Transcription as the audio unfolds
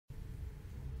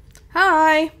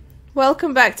Hi!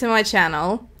 Welcome back to my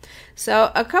channel. So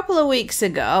a couple of weeks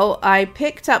ago I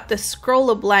picked up the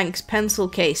ScrawlrBlanks pencil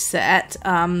case set.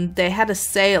 They had a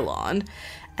sale on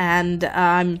and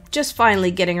I'm just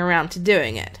finally getting around to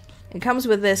doing it. It comes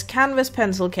with this canvas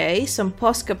pencil case, some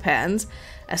posca pens,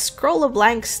 a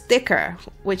ScrawlrBlanks sticker,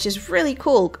 which is really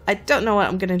cool. I don't know what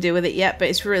I'm going to do with it yet, but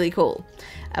it's really cool.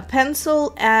 A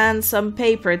pencil and some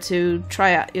paper to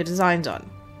try out your designs on.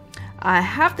 I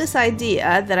have this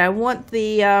idea that I want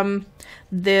the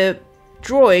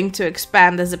drawing to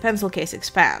expand as the pencil case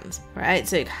expands, right?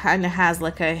 So it kind of has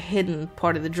like a hidden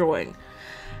part of the drawing,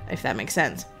 if that makes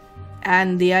sense.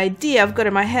 And the idea I've got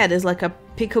in my head is like a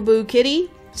peekaboo kitty.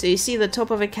 So you see the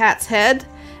top of a cat's head,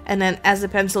 and then as the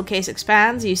pencil case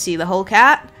expands, you see the whole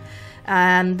cat.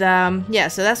 And yeah,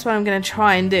 so that's what I'm going to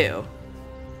try and do.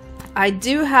 I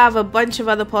do have a bunch of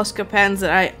other posca pens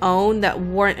that I own that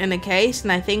weren't in a case,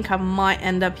 and I think I might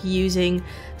end up using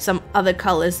some other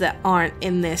colors that aren't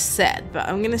in this set, but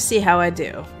I'm going to see how I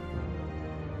do.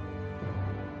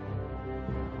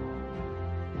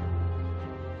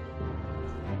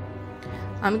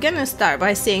 I'm going to start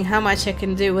by seeing how much I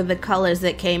can do with the colors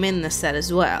that came in the set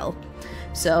as well.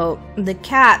 So the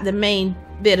cat, the main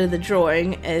bit of the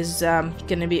drawing, is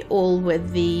going to be all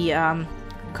with the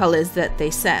colors that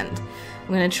they send. I'm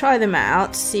going to try them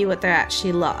out, see what they're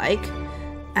actually like,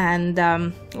 and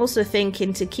also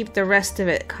thinking to keep the rest of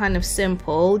it kind of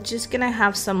simple, just going to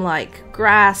have some like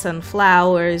grass and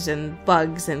flowers and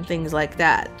bugs and things like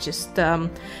that. Just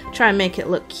try and make it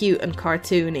look cute and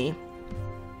cartoony.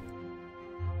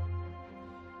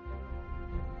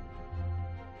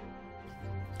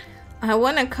 I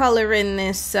want to color in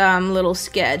this little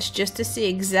sketch just to see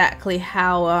exactly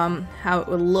how it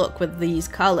will look with these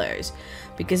colors,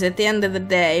 because at the end of the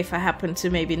day, if I happen to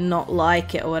maybe not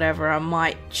like it or whatever, I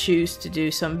might choose to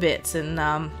do some bits in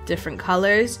different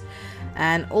colors.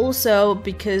 And also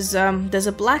because there's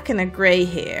a black and a gray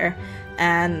here,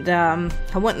 and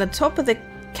I want the top of the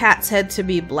cat's head to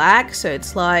be black, so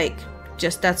it's like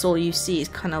just that's all you see is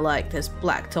kind of like this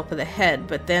black top of the head.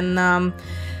 But then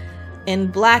in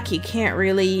black you can't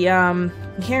really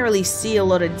see a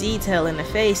lot of detail in the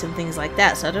face and things like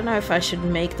that, so I don't know if I should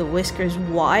make the whiskers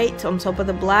white on top of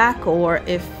the black, or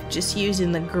if just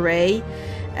using the gray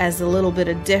as a little bit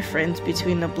of difference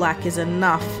between the black is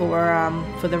enough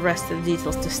for the rest of the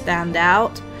details to stand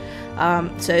out.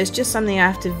 So it's just something I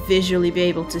have to visually be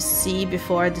able to see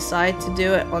before I decide to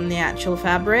do it on the actual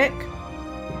fabric.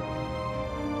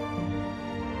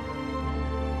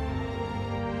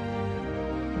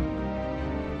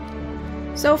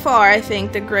 So far, I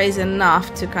think the gray's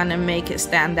enough to kind of make it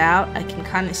stand out. I can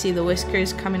kind of see the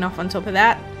whiskers coming off on top of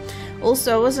that.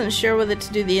 Also, I wasn't sure whether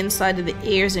to do the inside of the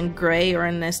ears in gray or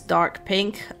in this dark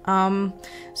pink. So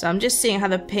I'm just seeing how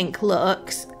the pink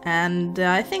looks, and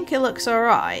I think it looks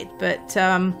alright. But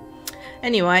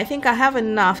anyway, I think I have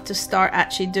enough to start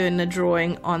actually doing the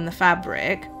drawing on the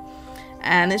fabric.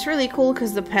 And it's really cool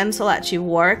because the pencil actually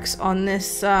works on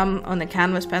this on the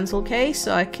canvas pencil case,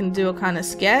 so I can do a kind of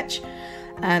sketch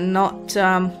and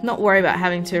not worry about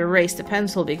having to erase the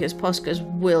pencil, because poscas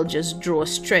will just draw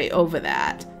straight over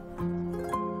that.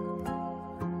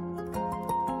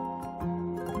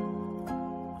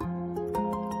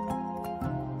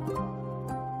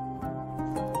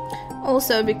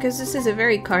 Also, because this is a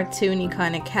very cartoony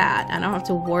kind of cat, I don't have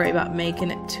to worry about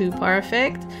making it too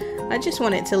perfect. I just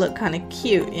want it to look kind of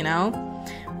cute, you know.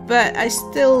 But I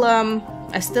still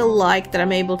like that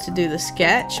I'm able to do the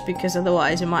sketch, because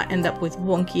otherwise I might end up with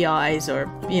wonky eyes or,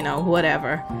 you know,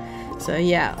 whatever. So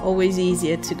yeah, always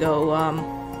easier to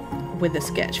go with the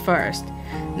sketch first.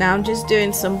 Now I'm just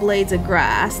doing some blades of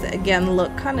grass that again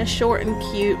look kind of short and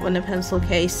cute when the pencil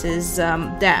case is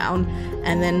down,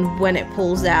 and then when it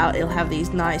pulls out it'll have these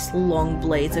nice long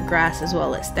blades of grass as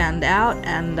well that stand out.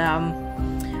 And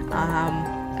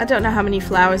I don't know how many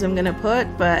flowers I'm gonna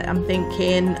put, but I'm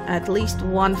thinking at least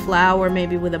one flower,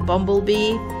 maybe with a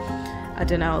bumblebee, I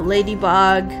don't know, a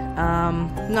ladybug.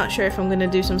 Not sure if I'm gonna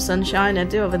do some sunshine. I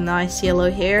do have a nice yellow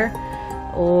here,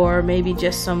 or maybe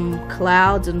just some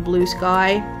clouds and blue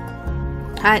sky.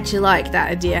 I actually like that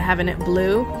idea, having it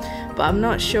blue, but I'm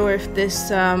not sure if this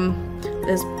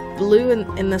there's blue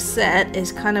in the set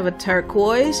is kind of a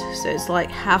turquoise, so it's like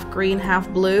half green, half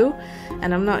blue.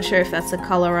 And I'm not sure if that's the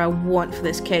color I want for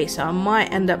this case, so I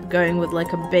might end up going with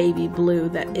like a baby blue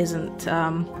that isn't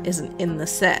in the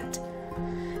set.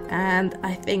 And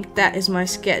I think that is my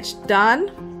sketch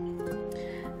done.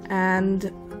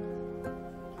 And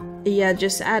yeah,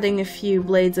 just adding a few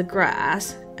blades of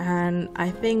grass, and I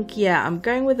think, yeah, I'm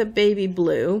going with a baby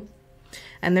blue.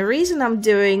 And the reason I'm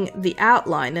doing the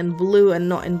outline in blue and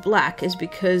not in black is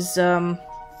because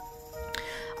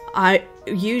I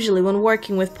usually, when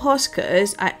working with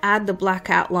poscas, I add the black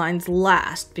outlines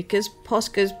last, because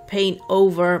poscas paint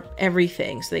over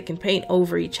everything, so they can paint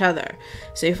over each other.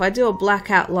 So if I do a black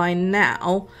outline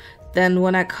now, then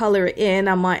when I color it in,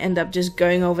 I might end up just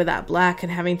going over that black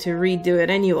and having to redo it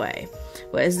anyway.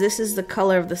 Whereas this is the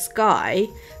color of the sky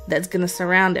that's going to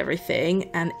surround everything,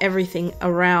 and everything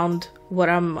around what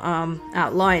I'm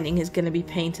outlining is going to be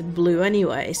painted blue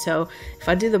anyway. So if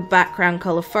I do the background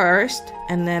color first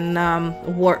and then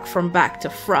work from back to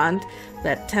front,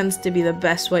 that tends to be the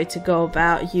best way to go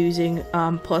about using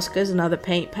poscas and other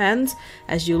paint pens,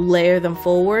 as you layer them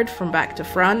forward from back to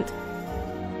front.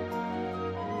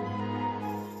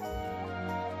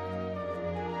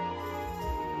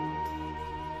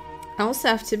 I also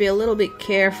have to be a little bit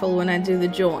careful when I do the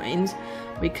joins,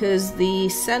 because the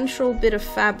central bit of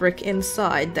fabric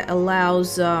inside that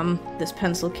allows this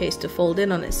pencil case to fold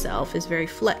in on itself is very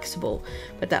flexible,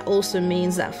 but that also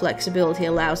means that flexibility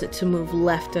allows it to move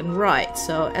left and right.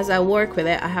 So as I work with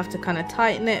it, I have to kind of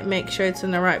tighten it, make sure it's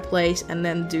in the right place, and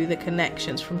then do the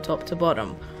connections from top to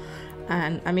bottom.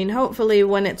 And I mean, hopefully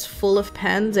when it's full of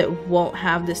pens it won't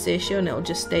have this issue and it'll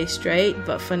just stay straight,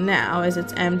 but for now, as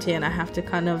it's empty and I have to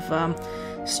kind of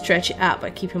stretch it out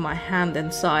by keeping my hand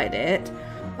inside it,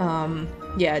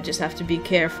 yeah, I just have to be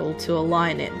careful to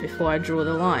align it before I draw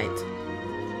the lines.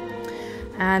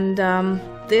 And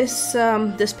this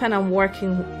pen I'm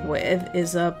working with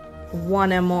is a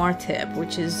 1MR tip,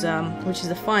 which is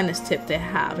the finest tip they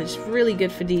have. It's really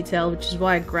good for detail, which is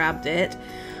why I grabbed it.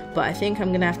 But I think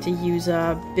I'm gonna have to use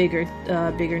a bigger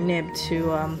nib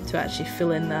to actually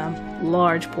fill in the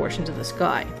large portions of the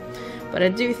sky. But I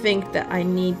do think that I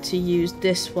need to use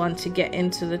this one to get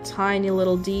into the tiny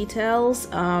little details,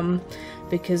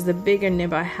 because the bigger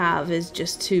nib I have is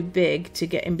just too big to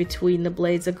get in between the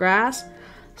blades of grass.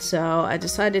 So I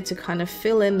decided to kind of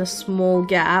fill in the small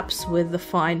gaps with the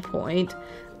fine point,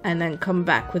 and then come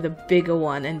back with a bigger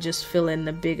one and just fill in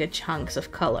the bigger chunks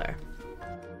of color.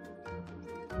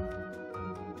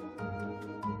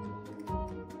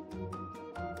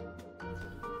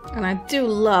 And I do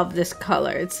love this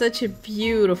color. It's such a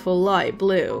beautiful light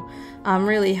blue. I'm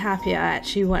really happy I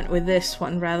actually went with this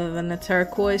one rather than the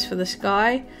turquoise for the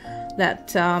sky.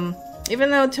 That even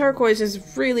though turquoise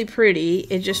is really pretty,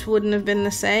 it just wouldn't have been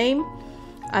the same.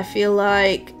 I feel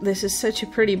like this is such a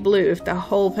pretty blue. If the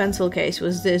whole pencil case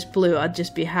was this blue, I'd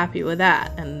just be happy with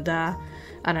that. And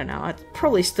I don't know, I'd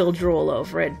probably still draw all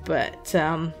over it, but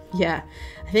yeah,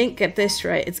 I think at this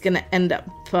rate it's gonna end up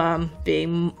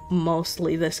being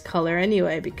mostly this color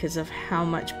anyway, because of how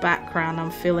much background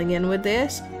I'm filling in with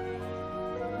this.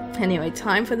 Anyway,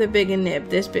 time for the bigger nib.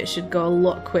 This bit should go a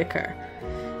lot quicker.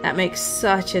 That makes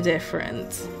such a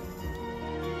difference.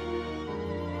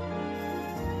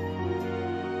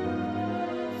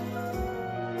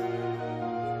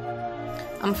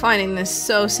 I'm finding this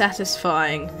so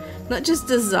satisfying. Not just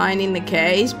designing the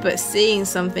case, but seeing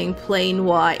something plain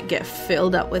white get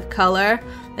filled up with color.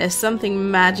 There's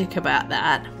something magic about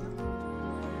that.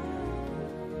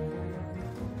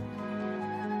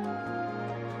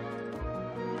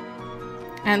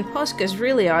 And poscas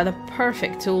really are the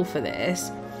perfect tool for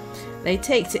this. They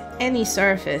take to any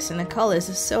surface and the colors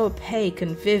are so opaque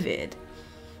and vivid.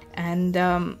 And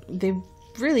they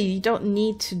really, you don't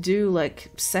need to do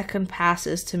like second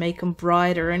passes to make them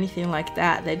bright or anything like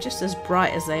that. They're just as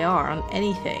bright as they are on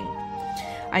anything.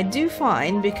 I do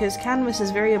find, because canvas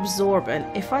is very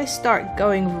absorbent, if I start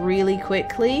going really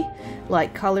quickly,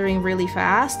 like coloring really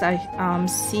fast, I'm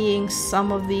seeing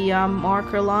some of the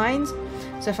marker lines.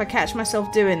 So if I catch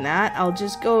myself doing that, I'll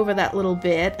just go over that little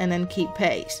bit and then keep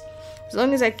pace. As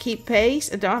long as I keep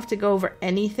pace, I don't have to go over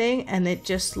anything, and it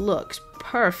just looks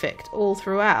perfect all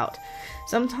throughout.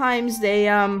 Sometimes they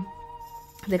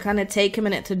kind of take a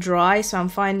minute to dry, so I'm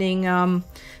finding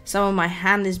some of my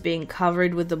hand is being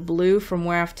covered with the blue from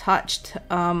where I've touched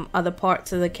other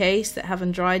parts of the case that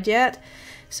haven't dried yet.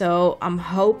 So I'm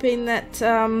hoping that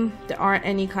there aren't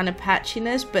any kind of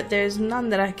patchiness, but there's none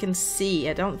that I can see.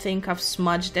 I don't think I've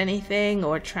smudged anything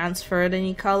or transferred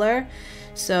any color.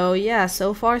 So yeah,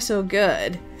 so far so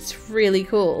good. It's really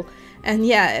cool. And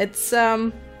yeah, it's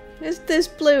this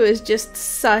blue is just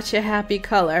such a happy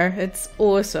color. It's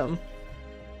awesome.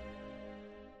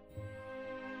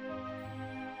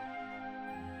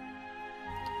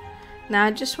 Now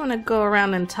I just want to go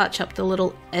around and touch up the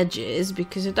little edges,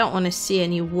 because I don't want to see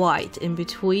any white in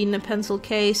between the pencil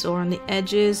case or on the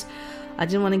edges. I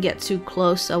didn't want to get too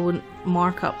close so I wouldn't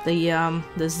mark up the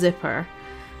zipper,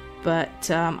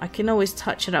 but I can always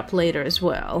touch it up later as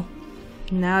well.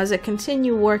 Now as I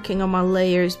continue working on my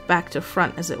layers back to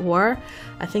front as it were,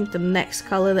 I think the next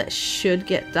color that should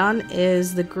get done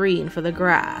is the green for the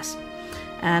grass.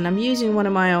 And I'm using one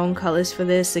of my own colors for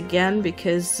this again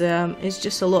because it's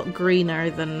just a lot greener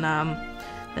than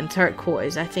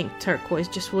turquoise. I think turquoise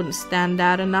just wouldn't stand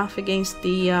out enough against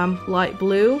the light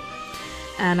blue.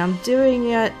 And I'm doing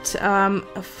it,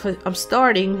 I'm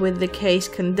starting with the case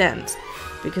condensed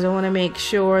because I want to make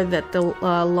sure that the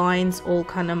lines all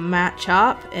kind of match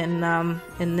up in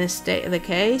this state of the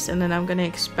case, and then I'm going to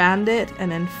expand it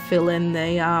and then fill in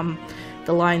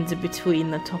the lines in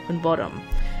between the top and bottom,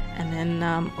 and then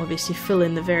obviously fill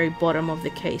in the very bottom of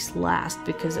the case last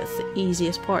because that's the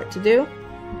easiest part to do.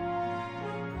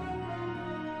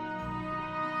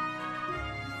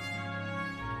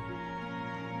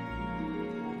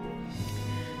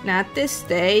 Now at this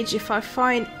stage, if I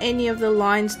find any of the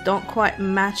lines don't quite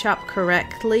match up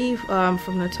correctly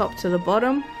from the top to the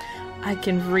bottom, I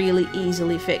can really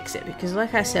easily fix it because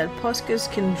like I said,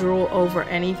 poscas can draw over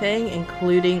anything,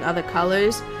 including other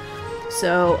colors.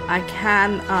 So I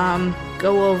can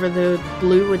go over the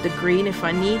blue with the green if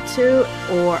I need to,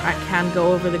 or I can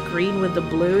go over the green with the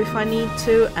blue if I need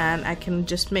to, and I can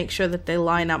just make sure that they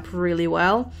line up really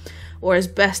well, or as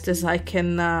best as I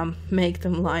can make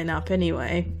them line up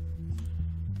anyway.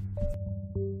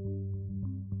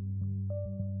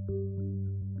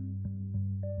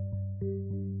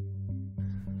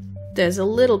 There's a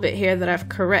little bit here that I've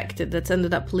corrected that's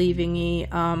ended up leaving me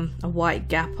a white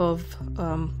gap of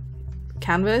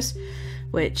canvas,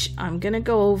 which I'm gonna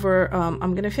go over.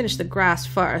 I'm gonna finish the grass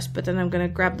first, but then I'm gonna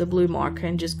grab the blue marker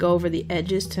and just go over the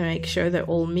edges to make sure they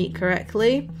all meet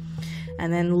correctly.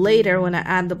 And then later when I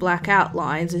add the black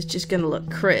outlines, it's just going to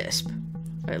look crisp.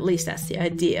 Or at least that's the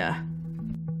idea.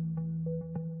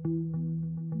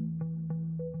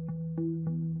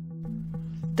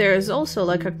 There's also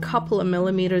like a couple of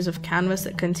millimeters of canvas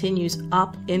that continues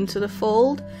up into the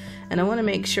fold. And I want to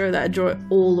make sure that I draw it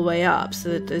all the way up so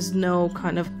that there's no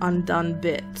kind of undone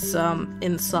bits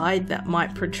inside that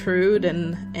might protrude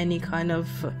in any kind of,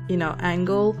 you know,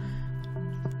 angle.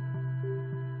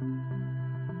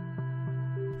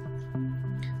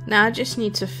 Now I just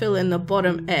need to fill in the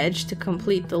bottom edge to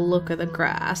complete the look of the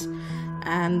grass,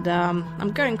 and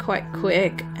I'm going quite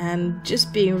quick and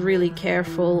just being really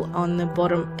careful on the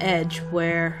bottom edge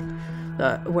where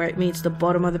it meets the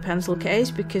bottom of the pencil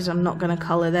case, because I'm not going to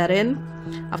color that in.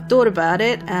 I've thought about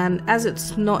it, and as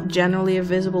it's not generally a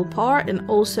visible part, and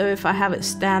also if I have it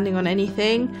standing on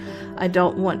anything, I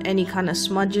don't want any kind of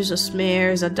smudges or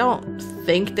smears. I don't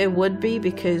think there would be,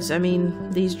 because I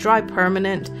mean these dry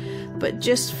permanent, but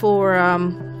just for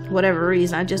whatever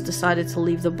reason I just decided to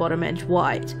leave the bottom edge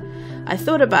white. I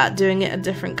thought about doing it a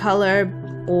different color,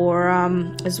 or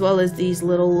as well as these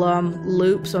little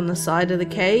loops on the side of the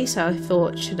case. I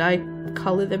thought, should I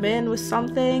color them in with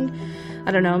something?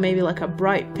 I don't know, maybe like a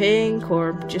bright pink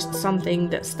or just something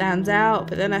that stands out.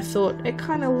 But then I thought it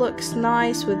kind of looks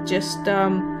nice with just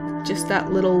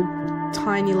that little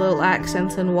tiny little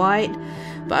accents in white.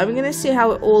 But I'm gonna see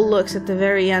how it all looks at the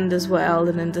very end as well,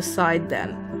 and then decide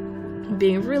then.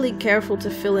 Being really careful to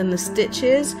fill in the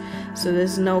stitches so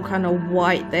there's no kind of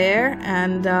white there,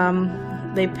 and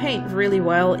they paint really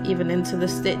well even into the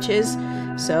stitches,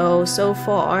 so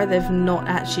far they've not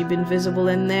actually been visible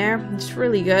in there. It's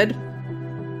really good.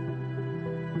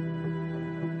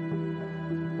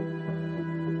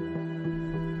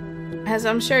 As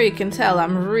I'm sure you can tell,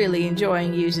 I'm really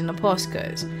enjoying using the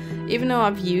poscas. Even though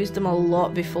I've used them a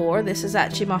lot before, this is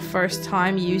actually my first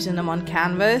time using them on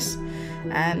canvas,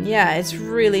 and yeah, it's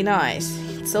really nice.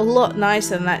 It's a lot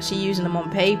nicer than actually using them on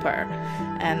paper.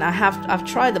 And I've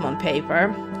tried them on paper,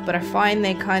 but I find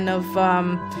they kind of,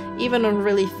 even on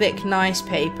really thick, nice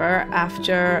paper,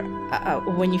 after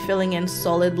when you're filling in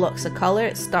solid blocks of color,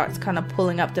 it starts kind of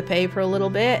pulling up the paper a little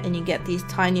bit, and you get these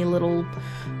tiny little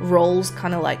rolls,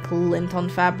 kind of like lint on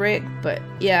fabric. But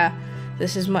yeah,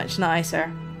 this is much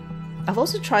nicer. I've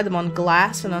also tried them on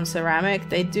glass and on ceramic.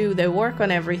 They work on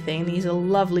everything. These are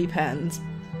lovely pens.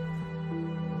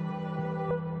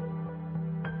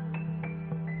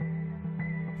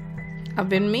 I've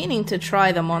been meaning to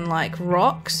try them on like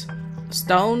rocks,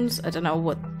 stones. I don't know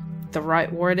what the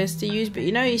right word is to use, but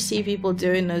you know, you see people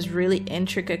doing those really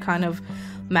intricate kind of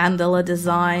mandala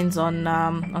designs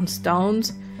on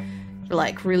stones,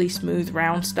 like really smooth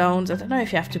round stones. I don't know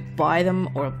if you have to buy them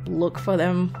or look for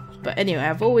them, but anyway,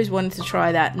 I've always wanted to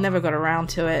try that, never got around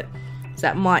to it. So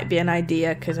that might be an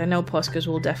idea, because I know poscas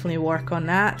will definitely work on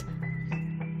that.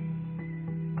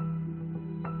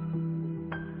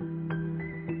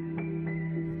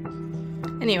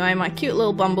 Anyway, my cute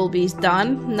little bumblebee's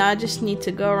done. Now I just need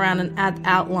to go around and add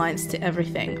outlines to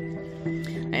everything.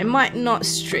 It might not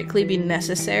strictly be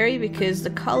necessary because the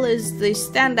colors, they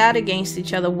stand out against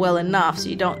each other well enough, so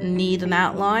you don't need an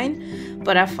outline.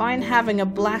 But I find having a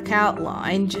black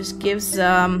outline just gives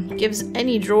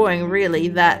any drawing really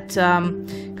that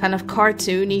kind of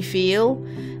cartoony feel.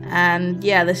 And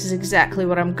yeah, this is exactly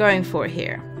what I'm going for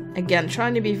here. Again,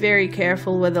 trying to be very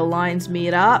careful where the lines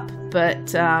meet up, but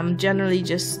generally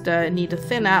just need a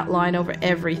thin outline over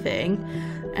everything,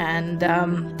 and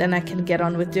then I can get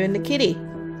on with doing the kitty.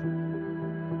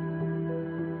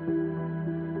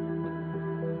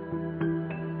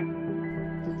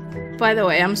 By the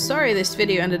way, I'm sorry this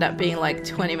video ended up being like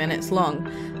 20 minutes long.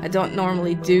 I don't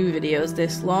normally do videos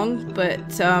this long,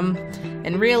 but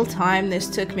in real time this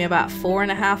took me about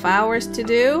 4.5 hours to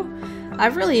do.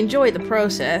 I've really enjoyed the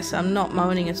process. I'm not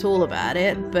moaning at all about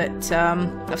it, but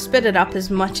I've sped it up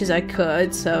as much as I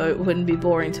could so it wouldn't be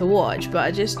boring to watch, but I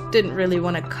just didn't really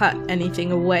want to cut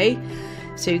anything away,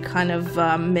 so you kind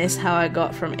of miss how I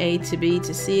got from A to B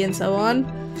to C and so on.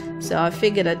 So I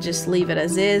figured I'd just leave it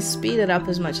as is, speed it up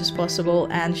as much as possible,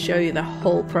 and show you the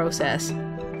whole process.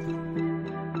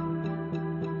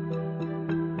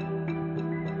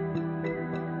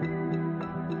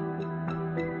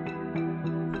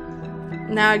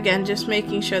 Now again, just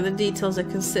making sure the details are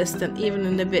consistent even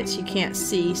in the bits you can't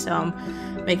see, so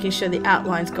I'm making sure the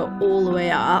outlines go all the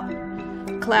way up.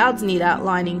 Clouds need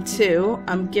outlining too.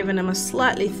 I'm giving them a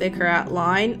slightly thicker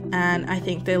outline, and I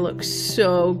think they look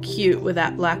so cute with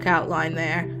that black outline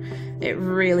there. It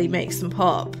really makes them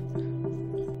pop.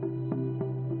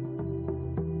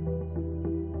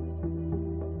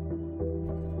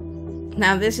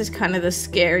 Now this is kind of the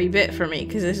scary bit for me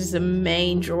because this is the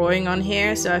main drawing on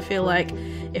here, so I feel like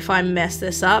if I mess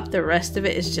this up, the rest of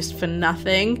it is just for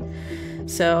nothing.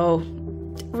 So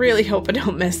really hope I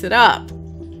don't mess it up.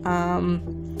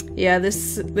 Yeah,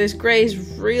 this gray is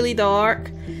really dark,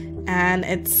 and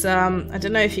it's I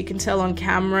don't know if you can tell on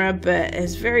camera, but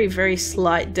it's very, very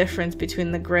slight difference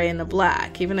between the gray and the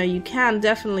black, even though you can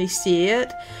definitely see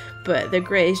it. But the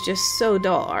gray is just so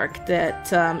dark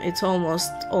that it's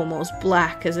almost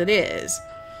black as it is.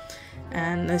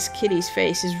 And this kitty's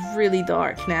face is really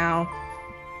dark now.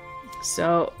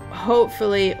 So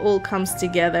hopefully it all comes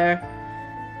together,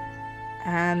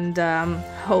 and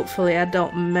hopefully I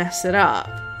don't mess it up.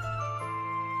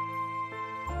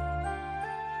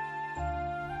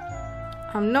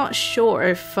 I'm not sure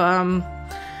if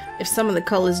some of the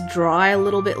colors dry a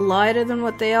little bit lighter than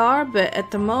what they are, but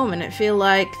at the moment I feel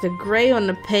like the gray on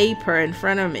the paper in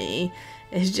front of me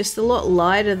is just a lot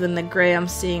lighter than the gray I'm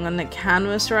seeing on the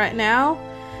canvas right now.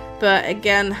 But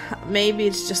again, maybe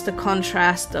it's just the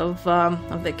contrast of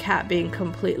the cat being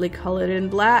completely colored in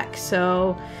black.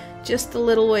 So just a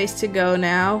little ways to go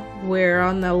now. We're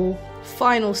on the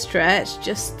final stretch.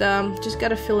 Just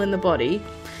gotta fill in the body.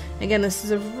 Again, this is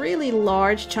a really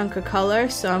large chunk of color,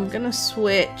 so I'm gonna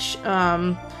switch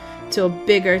to a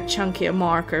bigger, chunkier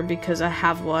marker because I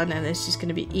have one and it's just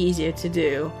gonna be easier to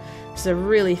do. It's a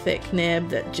really thick nib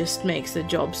that just makes the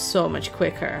job so much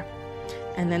quicker.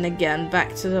 And then again,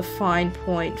 back to the fine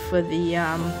point for the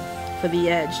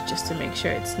edge, just to make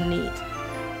sure it's neat.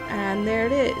 And there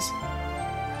it is.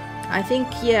 I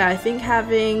think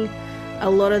having a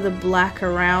lot of the black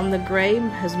around the gray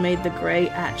has made the gray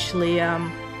actually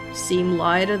seem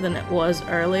lighter than it was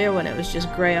earlier when it was just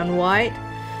gray on white.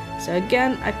 So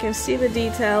again, I can see the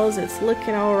details. It's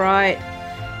looking all right.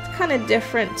 It's kind of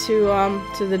different to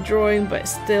the drawing, but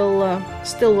still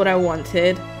what I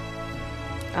wanted.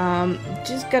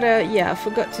 Just gotta, I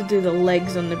forgot to do the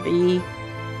legs on the bee.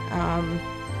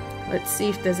 Let's see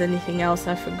if there's anything else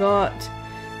I forgot.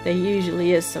 There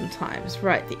usually is sometimes.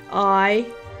 Right, the eye.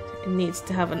 It needs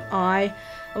to have an eye.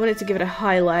 I wanted to give it a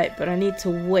highlight, but I need to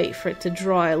wait for it to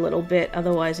dry a little bit,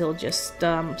 otherwise it'll just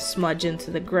smudge into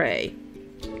the gray.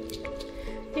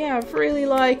 Yeah, I really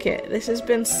like it. This has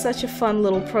been such a fun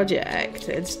little project.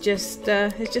 It's just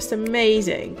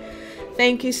amazing.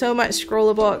 Thank you so much,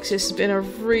 Scrawlrbox. This has been a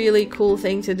really cool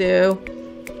thing to do.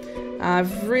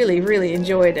 I've really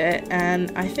enjoyed it, and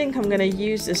I think I'm gonna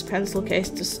use this pencil case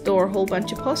to store a whole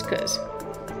bunch of poscas.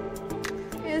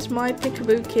 Here's my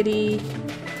peekaboo kitty.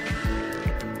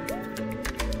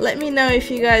 Let me know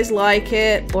if you guys like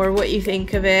it or what you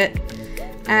think of it.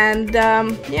 And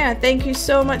yeah, thank you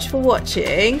so much for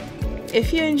watching.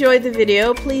 If you enjoyed the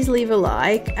video, please leave a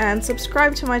like and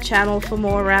subscribe to my channel for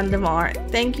more random art.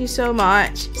 Thank you so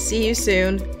much. See you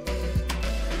soon.